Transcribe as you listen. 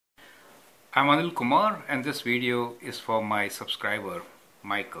I'm Anil Kumar, and this video is for my subscriber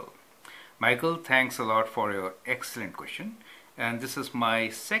Michael. Michael, thanks a lot for your excellent question, and this is my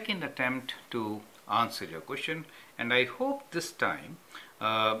second attempt to answer your question, and I hope this time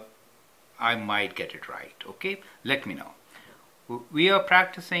I might get it right. Okay, let me know. We are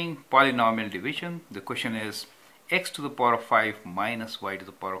practicing polynomial division. The question is x to the power of 5 minus y to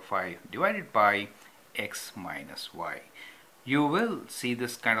the power of 5 divided by x minus y. You will see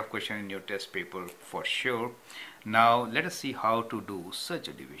this kind of question in your test paper for sure. Now let us see how to do such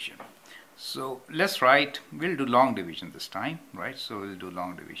a division. So let's write, we'll do long division this time, right? So we'll do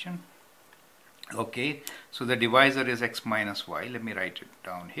long division. Okay, so the divisor is x minus y. Let me write it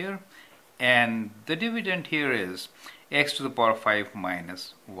down here. And the dividend here is x to the power of 5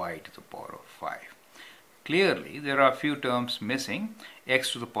 minus y to the power of 5. Clearly, there are a few terms missing,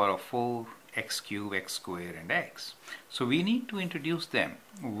 x to the power of 4, x cube, x square, and x. So we need to introduce them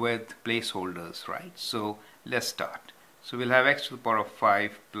with placeholders, right? So let's start. So we'll have x to the power of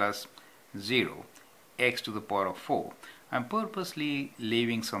 5 plus 0, x to the power of 4. I'm purposely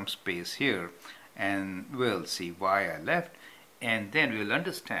leaving some space here, and we'll see why I left, and then we'll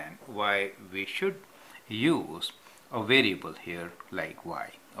understand why we should use a variable here like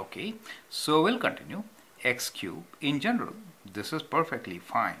y. Okay, so we'll continue. X cube, in general, this is perfectly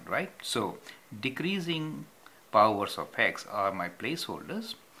fine, right? So decreasing powers of x are my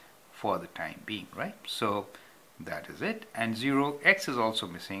placeholders for the time being, right? So that is it. And 0x is also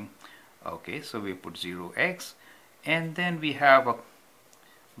missing. Okay, so we put 0x, and then we have a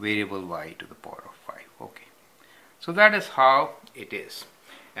variable y to the power of 5. Okay, so that is how it is.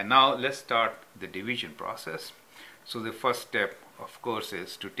 And now let's start the division process. So the first step, of course,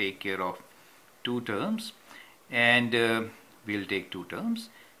 is to take care of two terms, and we'll take two terms.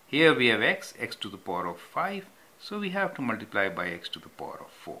 Here we have x to the power of 5, so we have to multiply by x to the power of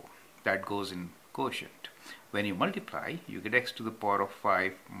 4. That goes in quotient. When you multiply, you get x to the power of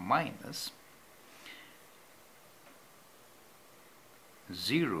 5 minus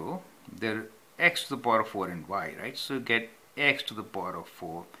 0, there x to the power of 4 and y, right? So you get x to the power of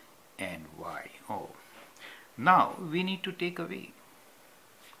 4 and y. Oh, now we need to take away.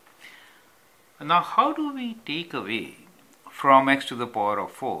 Now, how do we take away from x to the power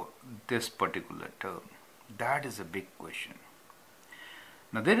of 4 this particular term? That is a big question.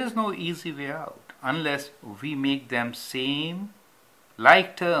 Now, there is no easy way out unless we make them same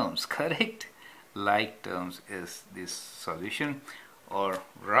like terms, correct? Like terms is this solution, or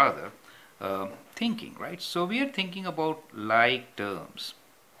rather thinking, right? So we are thinking about like terms.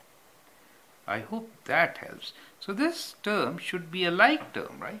 I hope that helps. So this term should be a like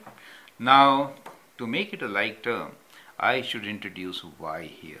term, right? Now, to make it a like term, I should introduce y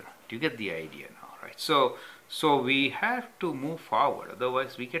here. Do you get the idea now, right? So we have to move forward,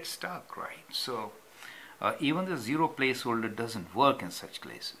 otherwise we get stuck, right? So even the zero placeholder doesn't work in such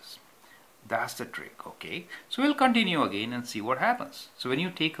cases. That's the trick, okay? So we'll continue again and see what happens. So when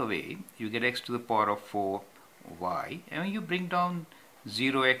you take away, you get x to the power of 4y, and when you bring down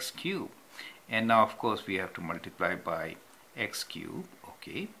 0x cube, and now of course we have to multiply by x cube,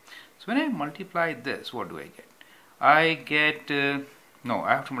 okay? So when I multiply this, what do I get? I get, no,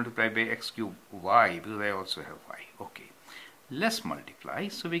 I have to multiply by x cube y because I also have y. Okay, let's multiply.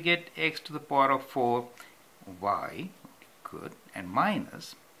 So we get x to the power of 4 y, good, and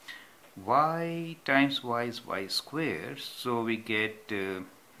minus y times y is y squared. So we get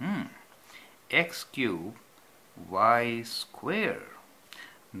x cube y squared.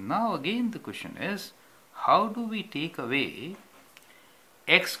 Now again the question is, how do we take away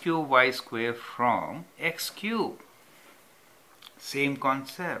x cube y square from x cube? Same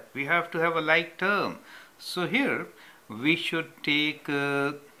concept. We have to have a like term. So here we should take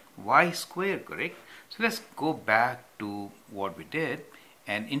y square, correct? So let's go back to what we did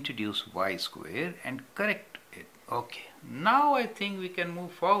and introduce y square and correct it. Okay, now I think we can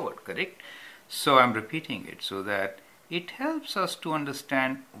move forward, correct? So I'm repeating it so that it helps us to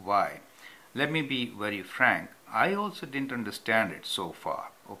understand why. Let me be very frank, I also didn't understand it so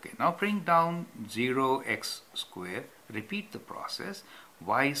far. Okay, now bring down 0x square, repeat the process,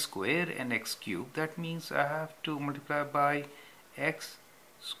 y square and x cube. That means I have to multiply by x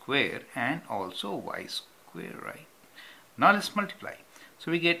square and also y square, right? Now let's multiply.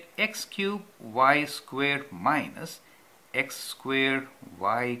 So we get x cube y square minus x square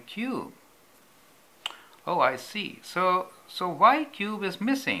y cube. Oh, I see. So y cube is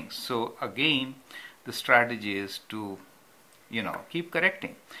missing. So again, the strategy is to, keep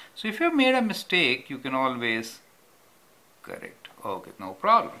correcting. So if you've made a mistake, you can always correct. Okay, no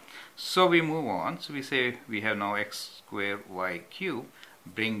problem. So we move on. So we say we have now x square y cube.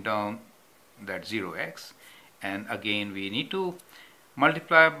 Bring down that 0x, and again we need to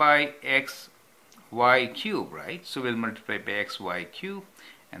multiply by x y cube, right? So we'll multiply by x y cube,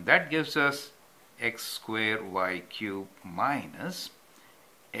 and that gives us x square y cube minus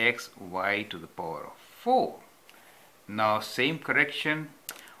x y to the power of 4. Now same correction,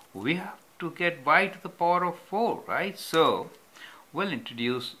 we have to get y to the power of 4, right? So we'll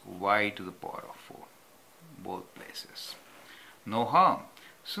introduce y to the power of 4 both places. No harm.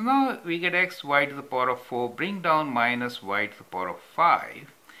 So now we get x y to the power of 4, bring down minus y to the power of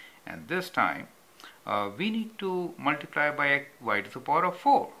 5, and this time we need to multiply by y to the power of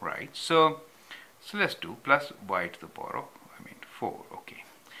 4, right? So let's do plus y to the power of 4. Okay.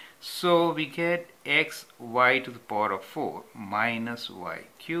 So we get x y to the power of 4 minus y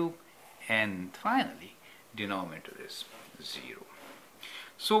cube, and finally denominator is 0.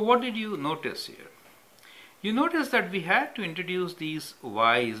 So what did you notice here? You notice that we had to introduce these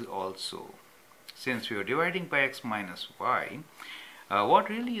y's also. Since we are dividing by x minus y, what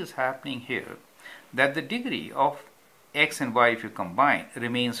really is happening here, that the degree of x and y, if you combine,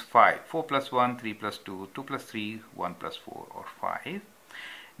 remains 5. 4 plus 1, 3 plus 2, 2 plus 3, 1 plus 4, or 5.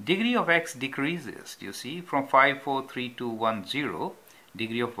 Degree of x decreases, you see, from 5, 4, 3, 2, 1, 0.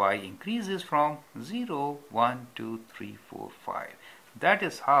 Degree of y increases from 0, 1, 2, 3, 4, 5. That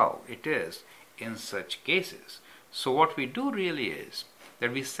is how it is in such cases. So what we do really is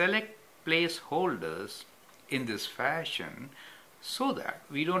that we select placeholders in this fashion so that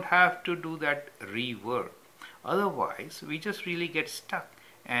we don't have to do that rework. Otherwise, we just really get stuck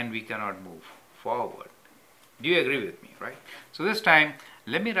and we cannot move forward. Do you agree with me, right? So this time,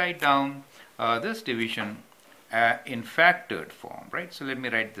 let me write down this division in factored form, right? So let me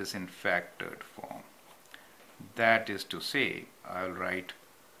write this in factored form. That is to say, I'll write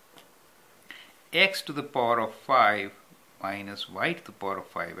x to the power of 5 minus y to the power of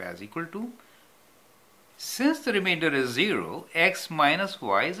 5 as equal to, since the remainder is 0, x minus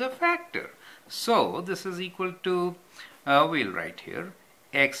y is a factor. So this is equal to, we'll write here,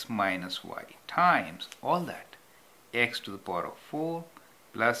 x minus y times all that, x to the power of 4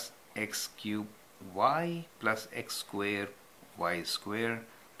 plus x cube y plus x square y square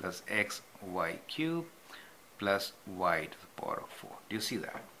plus x y cube plus y to the power of 4. Do you see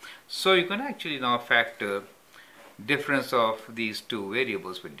that? So you can actually now factor difference of these two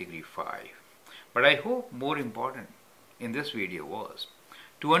variables with degree 5. But I hope more important in this video was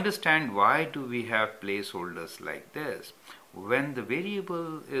to understand why do we have placeholders like this when the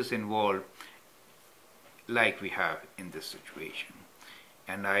variable is involved like we have in this situation.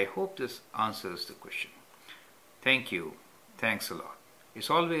 And I hope this answers the question. Thank you. Thanks a lot. It's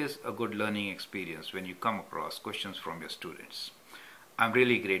always a good learning experience when you come across questions from your students. I'm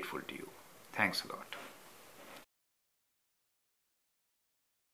really grateful to you. Thanks a lot.